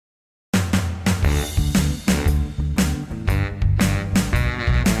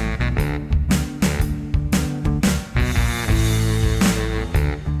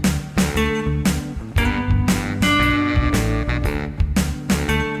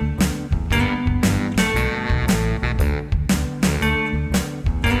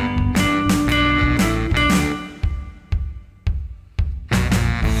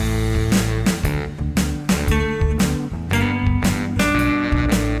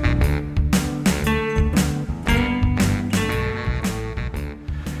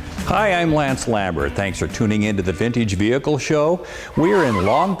Hi, I'm Lance Lambert. Thanks for tuning in to the Vintage Vehicle Show. We are in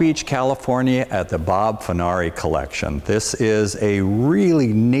Long Beach, California at the Bob Funari Collection. This is a really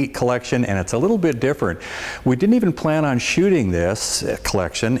neat collection and it's a little bit different. We didn't even plan on shooting this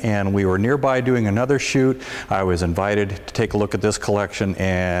collection and we were nearby doing another shoot. I was invited to take a look at this collection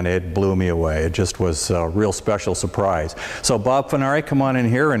and it blew me away. It just was a real special surprise. So Bob Funari, come on in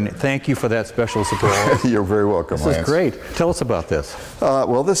here and thank you for that special surprise. You're very welcome, Lance. This is great. Tell us about this.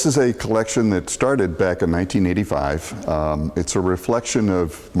 Well, this is a collection that started back in 1985. It's a reflection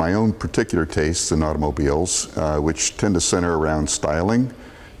of my own particular tastes in automobiles, which tend to center around styling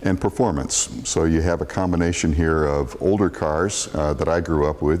and performance. So you have a combination here of older cars that I grew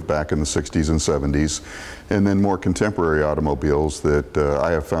up with back in the 60s and 70s, and then more contemporary automobiles that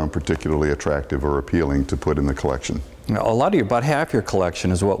I have found particularly attractive or appealing to put in the collection. Now, a lot of about half your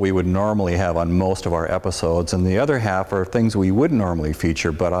collection is what we would normally have on most of our episodes, and the other half are things we wouldn't normally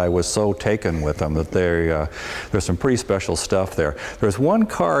feature, but I was so taken with them that there's some pretty special stuff there. There's one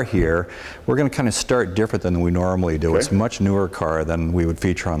car here. We're going to kind of start different than we normally do. Okay. It's a much newer car than we would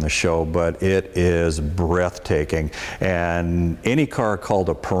feature on the show, but it is breathtaking. And any car called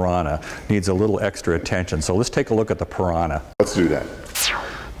a Piranha needs a little extra attention. So let's take a look at the Piranha. Let's do that.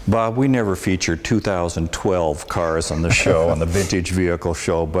 Bob, we never featured 2012 cars on the show, on the Vintage Vehicle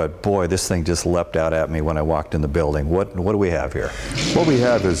Show, but boy, this thing just leapt out at me when I walked in the building. What do we have here? What we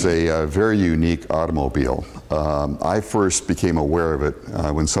have is a very unique automobile. I first became aware of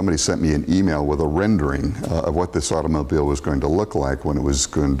it when somebody sent me an email with a rendering of what this automobile was going to look like when it was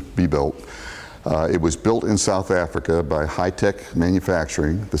going to be built. It was built in South Africa by High-Tech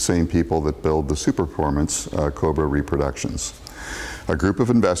Manufacturing, the same people that build the Super Performance Cobra reproductions. A group of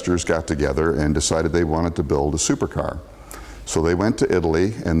investors got together and decided they wanted to build a supercar. So they went to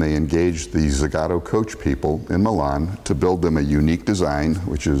Italy and they engaged the Zagato coach people in Milan to build them a unique design,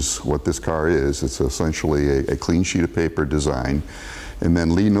 which is what this car is. It's essentially a clean sheet of paper design. And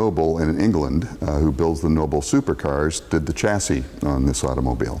then Lee Noble in England, who builds the Noble supercars, did the chassis on this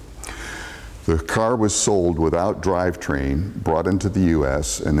automobile. The car was sold without drivetrain, brought into the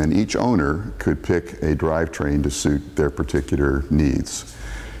U.S., and then each owner could pick a drivetrain to suit their particular needs.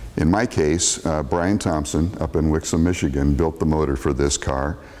 In my case, Brian Thompson up in Wixom, Michigan, built the motor for this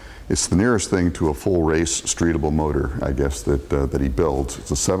car. It's the nearest thing to a full race streetable motor, I guess, that he builds.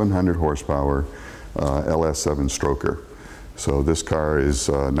 It's a 700 horsepower LS7 stroker. So this car is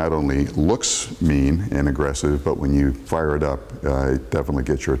not only looks mean and aggressive, but when you fire it up, it definitely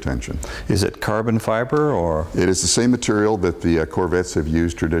gets your attention. Is it carbon fiber or? It is the same material that the Corvettes have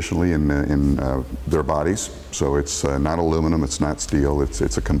used traditionally in their bodies. So it's not aluminum, it's not steel,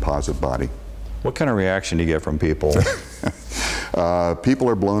 it's a composite body. What kind of reaction do you get from people? People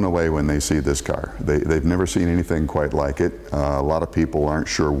are blown away when they see this car. They've never seen anything quite like it. A lot of people aren't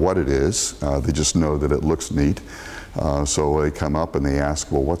sure what it is. They just know that it looks neat. So they come up and they ask,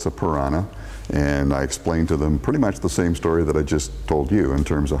 well, what's a Piranha? And I explain to them pretty much the same story that I just told you in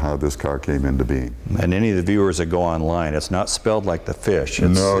terms of how this car came into being. And any of the viewers that go online, it's not spelled like the fish.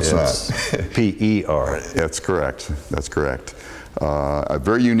 No, it's not. P-E-R. That's correct. That's correct. A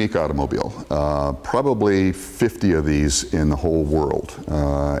very unique automobile. Probably 50 of these in the whole world,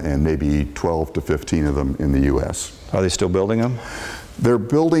 and maybe 12 to 15 of them in the U.S. Are they still building them? They're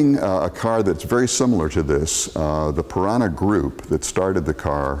building a car that's very similar to this. The Piranha group that started the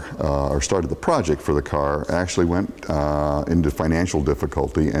car, or started the project for the car, actually went into financial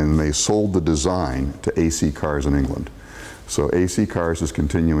difficulty and they sold the design to AC Cars in England. So AC Cars is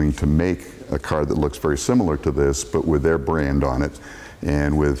continuing to make a car that looks very similar to this, but with their brand on it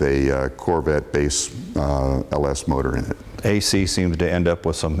and with a Corvette base LS motor in it. AC seems to end up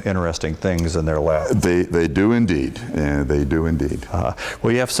with some interesting things in their lap. They do indeed, they do indeed.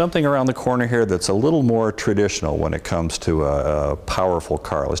 Well, you have something around the corner here that's a little more traditional when it comes to a powerful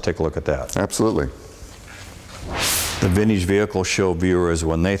car. Let's take a look at that. Absolutely. The Vintage Vehicle Show viewers,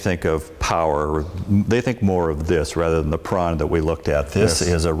 when they think of power, they think more of this rather than the Piranha that we looked at. This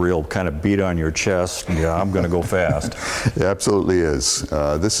is a real kind of beat on your chest. Yeah, I'm going to go fast. It absolutely is.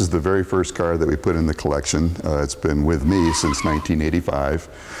 This is the very first car that we put in the collection. It's been with me since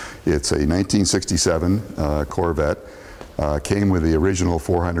 1985. It's a 1967 Corvette. Came with the original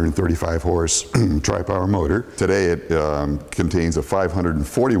 435 horse tri-power motor. Today it contains a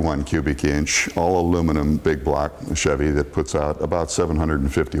 541 cubic inch all aluminum big block Chevy that puts out about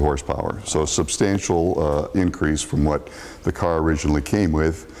 750 horsepower. So a substantial increase from what the car originally came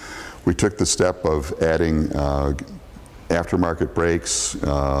with. We took the step of adding aftermarket brakes,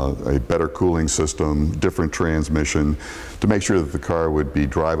 a better cooling system, different transmission to make sure that the car would be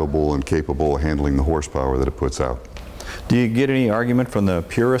drivable and capable of handling the horsepower that it puts out. Do you get any argument from the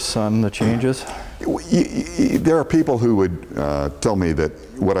purists on the changes? There are people who would tell me that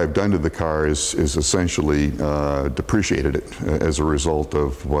what I've done to the car is essentially depreciated it as a result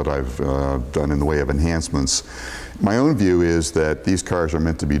of what I've done in the way of enhancements. My own view is that these cars are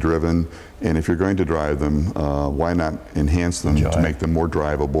meant to be driven, and if you're going to drive them, why not enhance them to make them more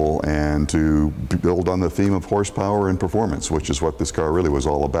drivable and to build on the theme of horsepower and performance, which is what this car really was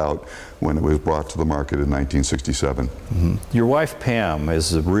all about when it was brought to the market in 1967. Mm-hmm. Your wife Pam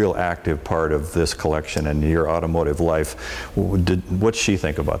is a real active part of this collection and your automotive life. What's she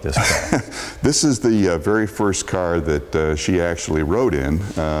think about this car? This is the very first car that she actually rode in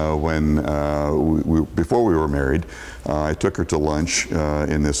before we were married. I took her to lunch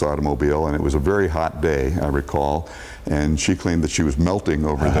in this automobile, and it was a very hot day, I recall, and she claimed that she was melting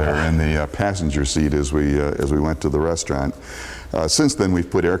over there in the passenger seat as we went to the restaurant. Since then, we've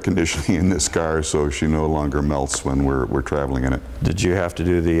put air conditioning in this car, so she no longer melts when we're traveling in it. Did you have to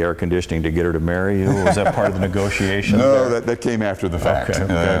do the air conditioning to get her to marry you? Was that part of the negotiation? No, that came after the fact.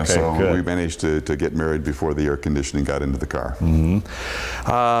 Okay, so good. we managed to get married before the air conditioning got into the car.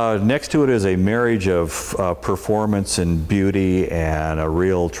 Mm-hmm. Next to it is a marriage of performance and beauty and a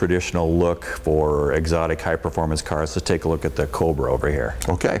real traditional look for exotic high-performance cars. Let's take a look at the Cobra over here.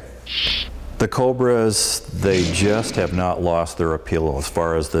 Okay. The Cobras, they just have not lost their appeal as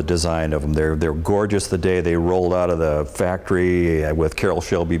far as the design of them. They're gorgeous the day they rolled out of the factory with Carroll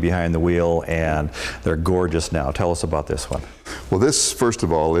Shelby behind the wheel, and they're gorgeous now. Tell us about this one. Well, this, first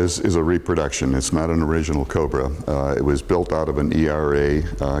of all, is a reproduction. It's not an original Cobra. It was built out of an ERA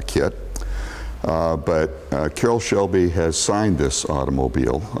kit. But Carroll Shelby has signed this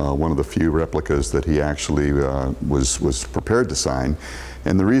automobile, one of the few replicas that he actually was prepared to sign.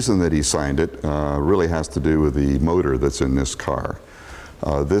 And the reason that he signed it really has to do with the motor that's in this car.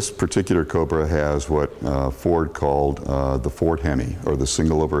 This particular Cobra has what Ford called the Ford Hemi, or the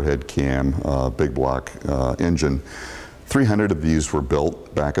single overhead cam big block engine. 300 of these were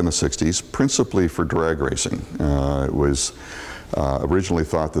built back in the 60s, principally for drag racing. It was originally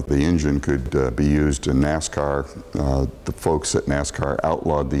thought that the engine could be used in NASCAR. The folks at NASCAR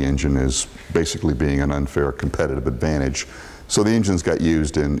outlawed the engine as basically being an unfair competitive advantage. So the engines got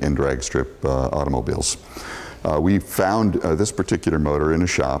used in drag strip automobiles. We found this particular motor in a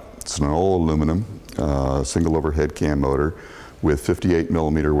shop. It's an all aluminum single overhead cam motor with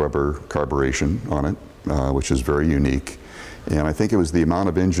 58mm Weber carburation on it, which is very unique. And I think it was the amount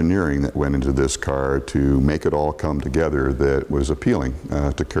of engineering that went into this car to make it all come together that was appealing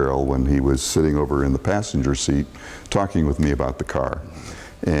to Carroll when he was sitting over in the passenger seat talking with me about the car.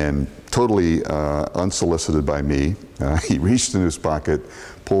 And totally unsolicited by me, he reached in his pocket,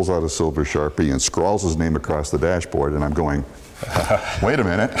 pulls out a silver Sharpie and scrawls his name across the dashboard, and I'm going, wait a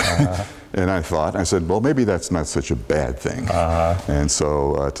minute. And I said, well, maybe that's not such a bad thing. And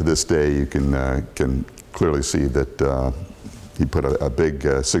so to this day, you can clearly see that he put a big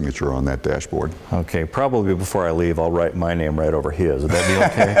signature on that dashboard. Okay, probably before I leave, I'll write my name right over his. Would that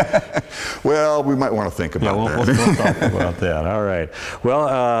be okay? Well, we might want to think about that. We'll talk about that. All right.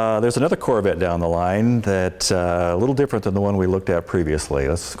 Well, there's another Corvette down the line that's a little different than the one we looked at previously.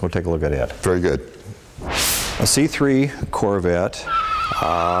 Let's go take a look at it. Very good. A C3 Corvette.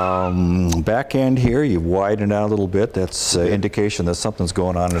 Back end here, you've widened out a little bit. That's indication that something's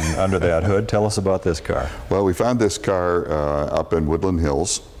going on under that hood. Tell us about this car. Well, we found this car up in Woodland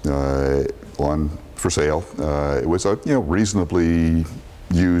Hills for sale. It was a reasonably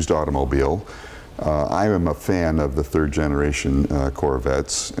used automobile. I am a fan of the third generation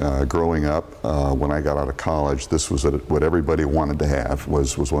Corvettes. Growing up, when I got out of college, this was what everybody wanted to have,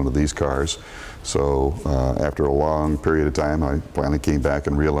 was one of these cars. So after a long period of time, I finally came back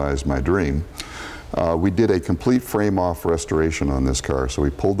and realized my dream. We did a complete frame-off restoration on this car. So we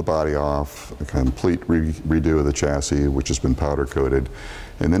pulled the body off, a complete redo of the chassis, which has been powder coated.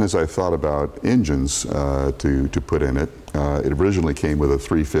 And then as I thought about engines to put in it, it originally came with a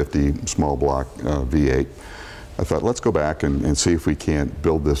 350 small block V8. I thought, let's go back and see if we can't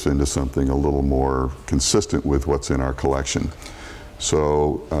build this into something a little more consistent with what's in our collection.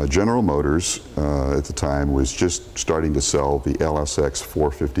 So General Motors at the time was just starting to sell the LSX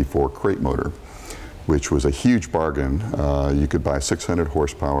 454 crate motor, which was a huge bargain. You could buy 600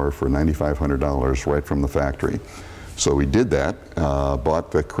 horsepower for $9,500 right from the factory. So we did that,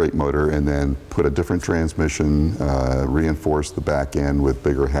 bought the crate motor, and then put a different transmission, reinforced the back end with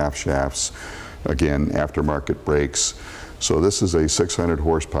bigger half shafts, again, aftermarket brakes. So this is a 600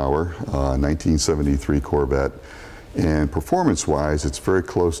 horsepower, 1973 Corvette. And performance-wise, it's very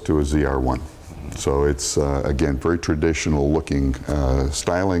close to a ZR1. So it's, again, very traditional looking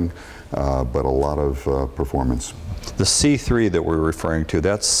styling, but a lot of performance. The C3 that we're referring to,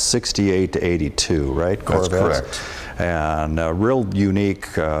 that's 68 to 82, right? That's Corvettes? correct. And a real unique,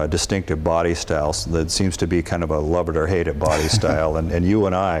 distinctive body style that seems to be kind of a love it or hate it body style. And you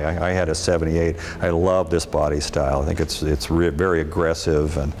and I had a 78. I love this body style. I think it's very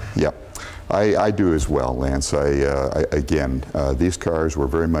aggressive. And yep. I do as well, Lance. Again, these cars were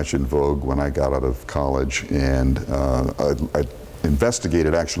very much in vogue when I got out of college, and I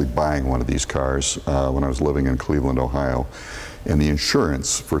investigated actually buying one of these cars when I was living in Cleveland, Ohio. And the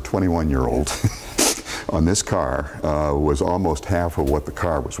insurance for a 21-year-old on this car was almost half of what the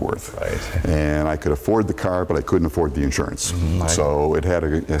car was worth. Right. And I could afford the car, but I couldn't afford the insurance. So it had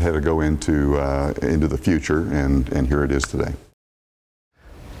to go into the future, and here it is today.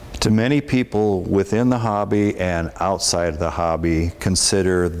 To many people within the hobby and outside of the hobby,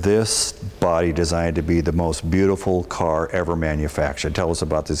 consider this body design to be the most beautiful car ever manufactured. Tell us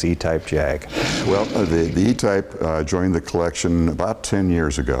about this E-Type Jag. Well, the E-Type joined the collection about 10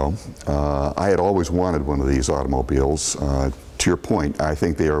 years ago. I had always wanted one of these automobiles. To your point, I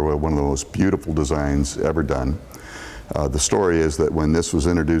think they are one of the most beautiful designs ever done. The story is that when this was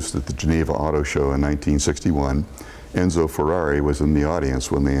introduced at the Geneva Auto Show in 1961, Enzo Ferrari was in the audience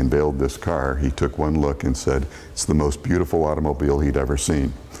when they unveiled this car. He took one look and said it's the most beautiful automobile he'd ever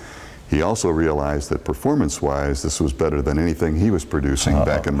seen. He also realized that performance-wise, this was better than anything he was producing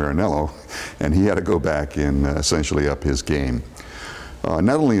back in Maranello, and he had to go back and essentially up his game.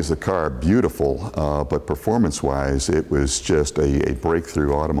 Not only is the car beautiful, but performance-wise, it was just a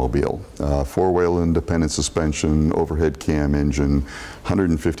breakthrough automobile. Four-wheel independent suspension, overhead cam engine,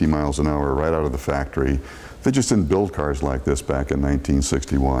 150 miles an hour right out of the factory. They just didn't build cars like this back in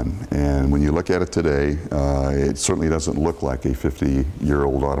 1961. And when you look at it today, it certainly doesn't look like a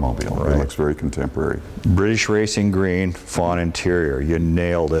 50-year-old automobile. Right. It looks very contemporary. British Racing Green, fawn interior. You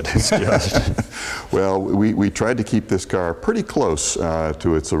nailed it. It's just... Well, we tried to keep this car pretty close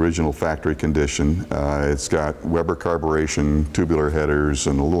to its original factory condition. It's got Weber carburation, tubular headers,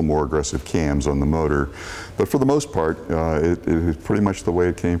 and a little more aggressive cams on the motor. But for the most part, it is pretty much the way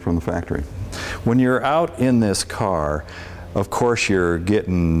it came from the factory. When you're out in this car, of course you're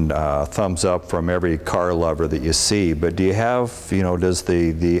getting thumbs up from every car lover that you see, but do you have, does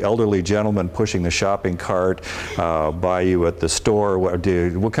the elderly gentleman pushing the shopping cart by you at the store, what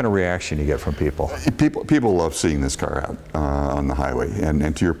kind of reaction do you get from people? People love seeing this car out on the highway,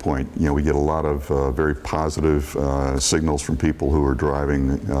 and to your point, we get a lot of very positive signals from people who are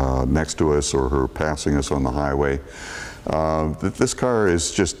driving next to us or who are passing us on the highway. This car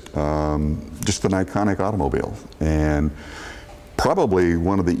is just an iconic automobile, and probably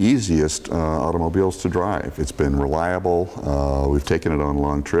one of the easiest automobiles to drive. It's been reliable. We've taken it on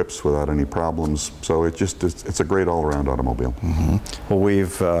long trips without any problems, so it's a great all-around automobile. Mm-hmm.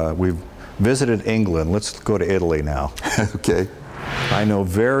 Well, we've visited England. Let's go to Italy now. Okay. I know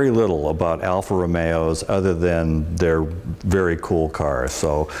very little about Alfa Romeos other than they're very cool cars.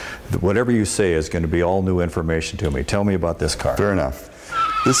 So whatever you say is going to be all new information to me. Tell me about this car. Fair enough.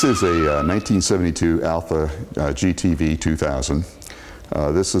 This is a 1972 Alpha GTV 2000.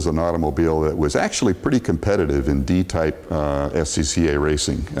 This is an automobile that was actually pretty competitive in D-type SCCA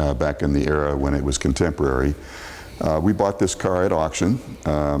racing back in the era when it was contemporary. We bought this car at auction.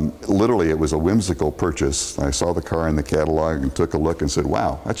 Literally, it was a whimsical purchase. I saw the car in the catalog and took a look and said,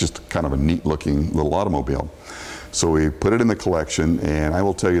 wow, that's just kind of a neat looking little automobile. So we put it in the collection, and I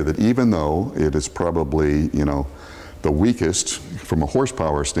will tell you that even though it is probably, the weakest from a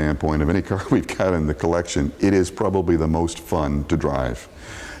horsepower standpoint of any car we've got in the collection, it is probably the most fun to drive.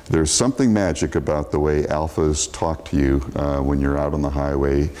 There's something magic about the way Alphas talk to you when you're out on the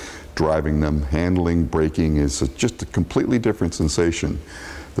highway. Driving them, handling, braking is just a completely different sensation.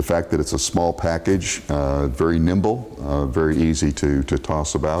 The fact that it's a small package, very nimble, very easy to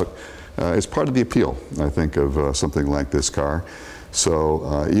toss about, is part of the appeal, I think, of something like this car.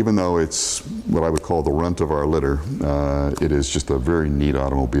 So even though it's what I would call the runt of our litter, it is just a very neat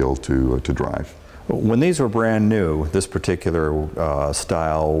automobile to drive. When these were brand new, this particular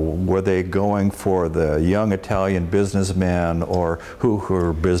style, were they going for the young Italian businessman or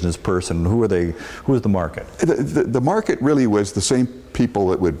who business person? Who was the market? The market really was the same people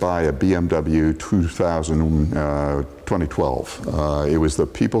that would buy a BMW 2012. It was the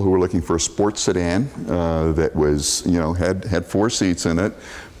people who were looking for a sports sedan that was, had 4 seats in it,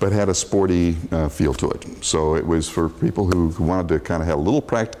 but had a sporty feel to it. So it was for people who wanted to kind of have a little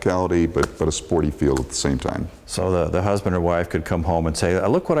practicality, but a sporty feel at the same time. So the husband or wife could come home and say,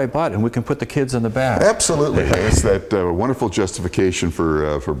 look what I bought, and we can put the kids in the back. Absolutely. It's that wonderful justification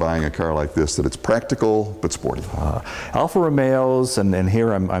for buying a car like this, that it's practical but sporty. Alfa Romeos, and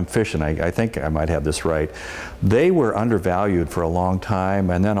here I'm fishing, I think I might have this right, they were undervalued for a long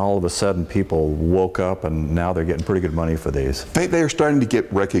time, and then all of a sudden people woke up and now they're getting pretty good money for these. They are starting to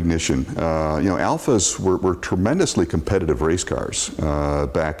get recognition. You know, Alphas were tremendously competitive race cars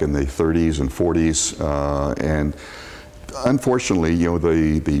back in the 30s and 40s, and unfortunately, you know,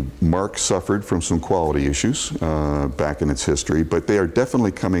 the marque suffered from some quality issues back in its history, but they are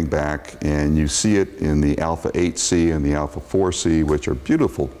definitely coming back, and you see it in the Alpha 8C and the Alpha 4C, which are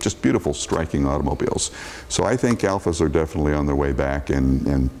beautiful, just beautiful, striking automobiles. So I think Alphas are definitely on their way back,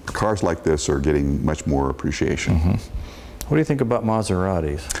 and cars like this are getting much more appreciation. What do you think about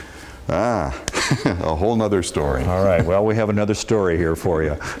Maseratis? A whole nother story. All right, well, we have another story here for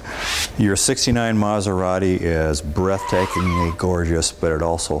you. Your 69 Maserati is breathtakingly gorgeous, but it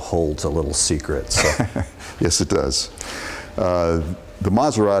also holds a little secret. So. Yes, it does. The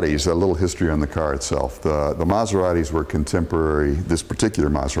Maseratis, a little history on the car itself. The Maseratis were contemporary, this particular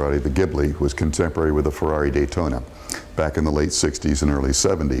Maserati, the Ghibli, was contemporary with the Ferrari Daytona back in the late 60s and early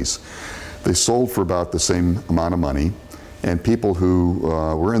 70s. They sold for about the same amount of money, and people who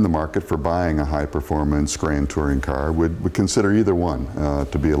were in the market for buying a high-performance Grand Touring car would consider either one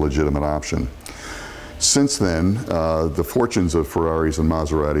to be a legitimate option. Since then, the fortunes of Ferraris and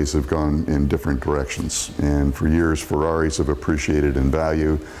Maseratis have gone in different directions, and for years Ferraris have appreciated in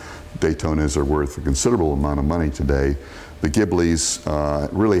value. Daytonas are worth a considerable amount of money today. The Ghiblis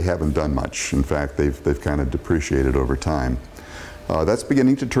really haven't done much. In fact, they've kind of depreciated over time. That's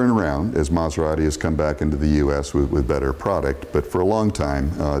beginning to turn around as Maserati has come back into the U.S. with better product, but for a long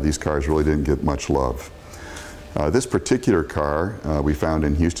time these cars really didn't get much love. This particular car we found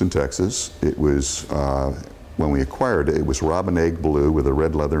in Houston, Texas. It was, when we acquired it, it was robin egg blue with a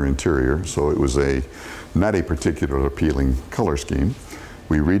red leather interior, so it was not a particularly appealing color scheme.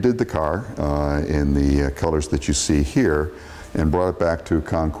 We redid the car in the colors that you see here and brought it back to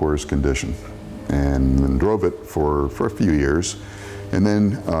concours condition, and then drove it for a few years. And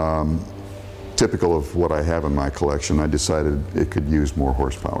then, typical of what I have in my collection, I decided it could use more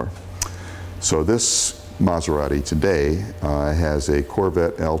horsepower. So this Maserati today has a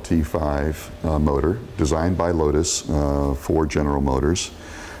Corvette LT5 motor designed by Lotus for General Motors.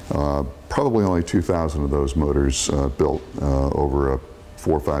 Probably only 2,000 of those motors built over a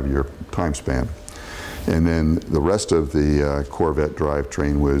 4 or 5 year time span. And then the rest of the Corvette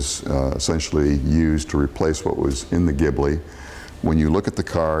drivetrain was essentially used to replace what was in the Ghibli. When you look at the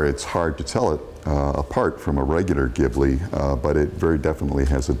car, it's hard to tell it apart from a regular Ghibli, but it very definitely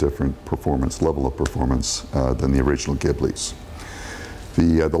has a different level of performance than the original Ghiblis.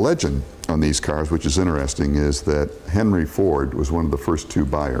 The legend on these cars, which is interesting, is that Henry Ford was one of the first 2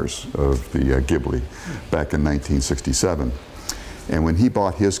 buyers of the Ghibli back in 1967. And when he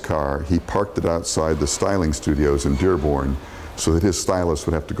bought his car, he parked it outside the styling studios in Dearborn so that his stylist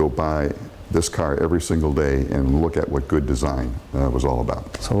would have to go by this car every single day and look at what good design was all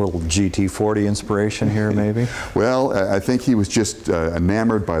about. So a little GT40 inspiration here, maybe? Well, I think he was just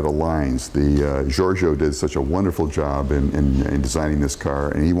enamored by the lines. Giorgio did such a wonderful job in designing this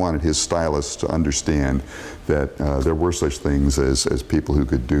car, and he wanted his stylist to understand that there were such things as people who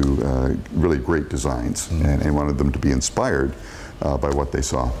could do really great designs, and wanted them to be inspired by what they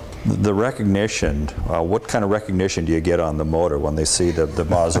saw. The recognition, what kind of recognition do you get on the motor when they see the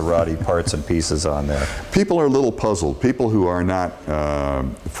Maserati parts and pieces on there? People are a little puzzled. People who are not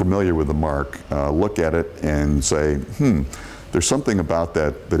familiar with the marque look at it and say, there's something about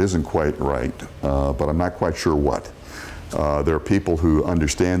that isn't quite right, but I'm not quite sure what. There are people who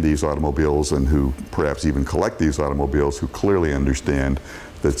understand these automobiles and who perhaps even collect these automobiles who clearly understand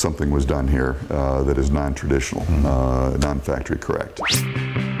that something was done here that is non-traditional, non-factory correct.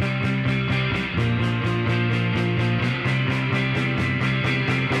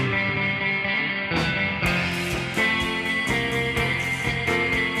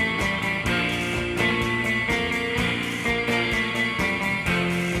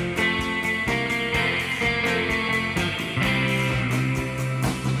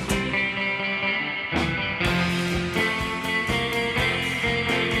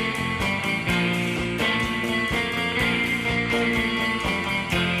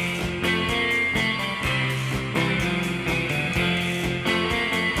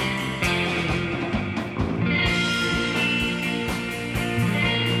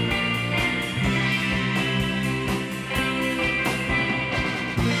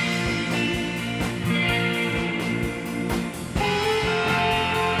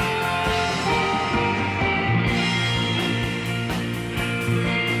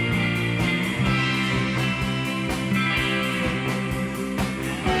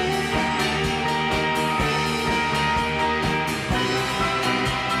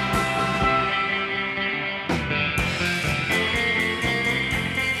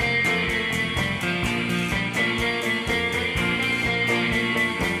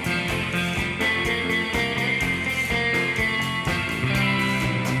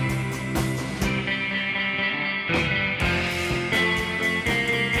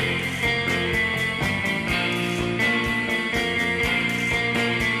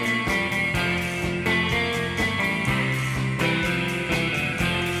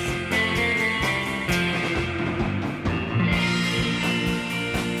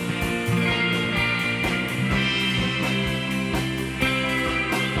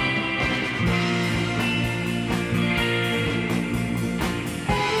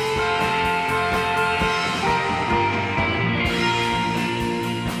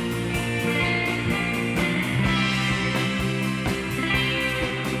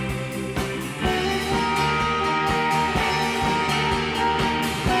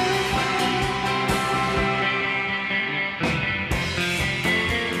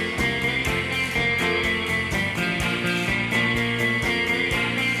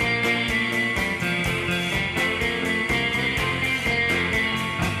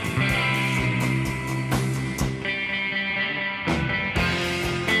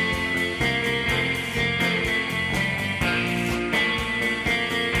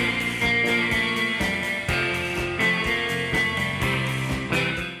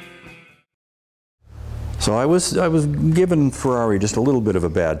 So I was given Ferrari just a little bit of a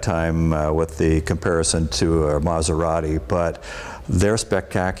bad time with the comparison to a Maserati, but they're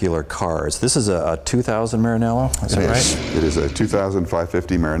spectacular cars. This is a 2000 Maranello, is that right? It is a 2000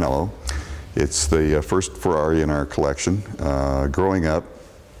 550 Maranello. It's the first Ferrari in our collection. Growing up,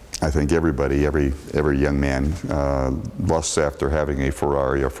 I think everybody, every young man lusts after having a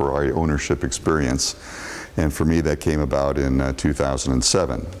Ferrari ownership experience. And for me, that came about in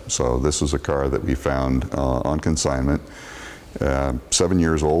 2007. So this is a car that we found on consignment, 7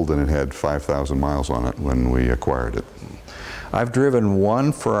 years old, and it had 5,000 miles on it when we acquired it. I've driven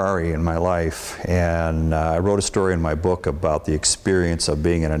one Ferrari in my life, and I wrote a story in my book about the experience of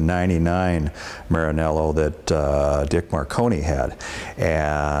being in a '99 Maranello that Dick Marconi had.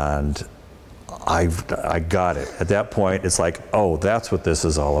 And I got it. At that point, it's like, oh, that's what this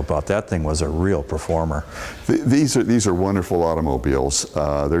is all about. That thing was a real performer. These are wonderful automobiles.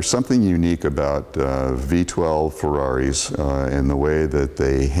 There's something unique about V12 Ferraris in the way that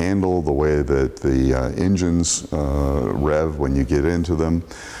they handle, the way that the engines rev when you get into them.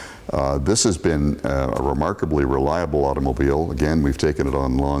 This has been a remarkably reliable automobile. Again, we've taken it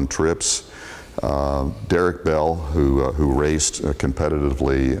on long trips. Derek Bell, who raced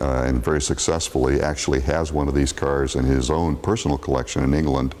competitively and very successfully, actually has one of these cars in his own personal collection in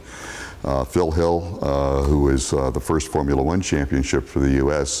England. Phil Hill, who is the first Formula One championship for the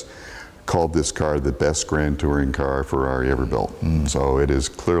U.S., called this car the best Grand Touring car Ferrari ever built. So it is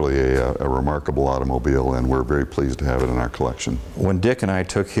clearly a remarkable automobile, and we're very pleased to have it in our collection. When Dick and I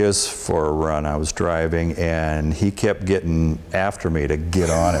took his for a run, I was driving, and he kept getting after me to get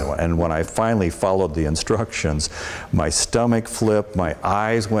on it. And when I finally followed the instructions, my stomach flipped, my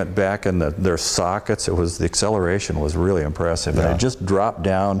eyes went back in their sockets. The acceleration was really impressive. Yeah. And it just dropped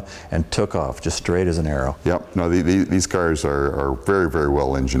down and took off, just straight as an arrow. Yep. No, these cars are very, very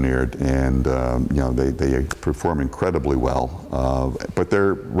well engineered. And you know, they perform incredibly well, but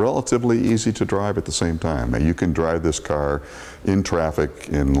they're relatively easy to drive at the same time. You can drive this car in traffic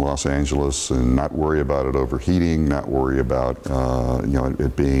in Los Angeles and not worry about it overheating, not worry about you know,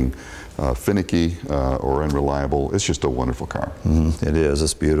 it being finicky or unreliable. It's just a wonderful car. It is.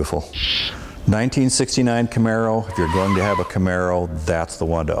 It's beautiful. 1969 Camaro. If you're going to have a Camaro, that's the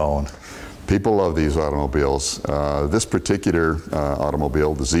one to own. People love these automobiles. This particular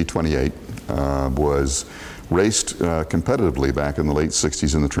automobile, the Z28, was raced competitively back in the late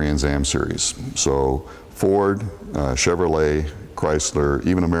 60s in the Trans Am series. So Ford, Chevrolet, Chrysler,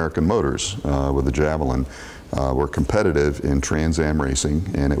 even American Motors with the Javelin were competitive in Trans Am racing,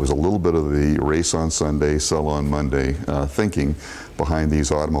 and it was a little bit of the race on Sunday, sell on Monday thinking behind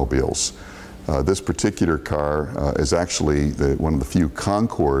these automobiles. This particular car is actually one of the few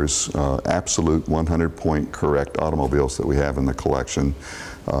Concours absolute 100-point correct automobiles that we have in the collection.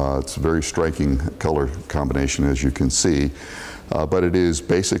 It's a very striking color combination, as you can see, but it is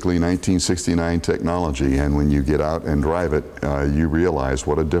basically 1969 technology, and when you get out and drive it, you realize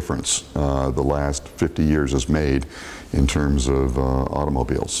what a difference the last 50 years has made in terms of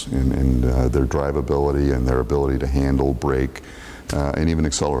automobiles and their drivability and their ability to handle, brake, and even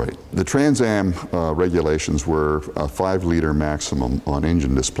accelerate. The Trans Am regulations were a 5-liter maximum on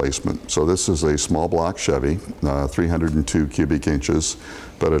engine displacement. So this is a small block Chevy, 302 cubic inches,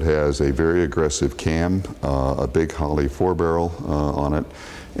 but it has a very aggressive cam, a big Holley 4-barrel on it.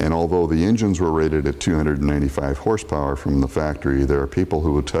 And although the engines were rated at 295 horsepower from the factory, there are people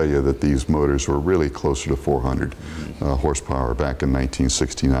who will tell you that these motors were really closer to 400 horsepower back in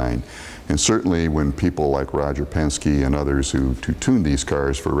 1969. And certainly when people like Roger Penske and others who tuned these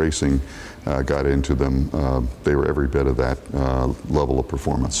cars for racing got into them, they were every bit of that level of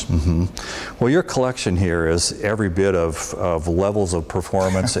performance. Well, your collection here is every bit of levels of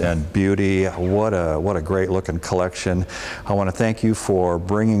performance and beauty. What a great looking collection. I want to thank you for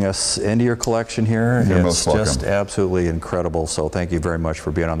bringing us into your collection here. You're most welcome. It's just absolutely incredible. So thank you very much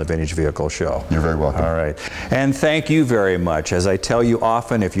for being on the Vintage Vehicle Show. You're very welcome. All right. And thank you very much. As I tell you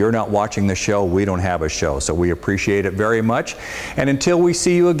often, if you're not watching the show, we don't have a show. So we appreciate it very much. And until we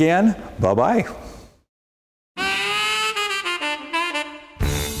see you again, bye-bye.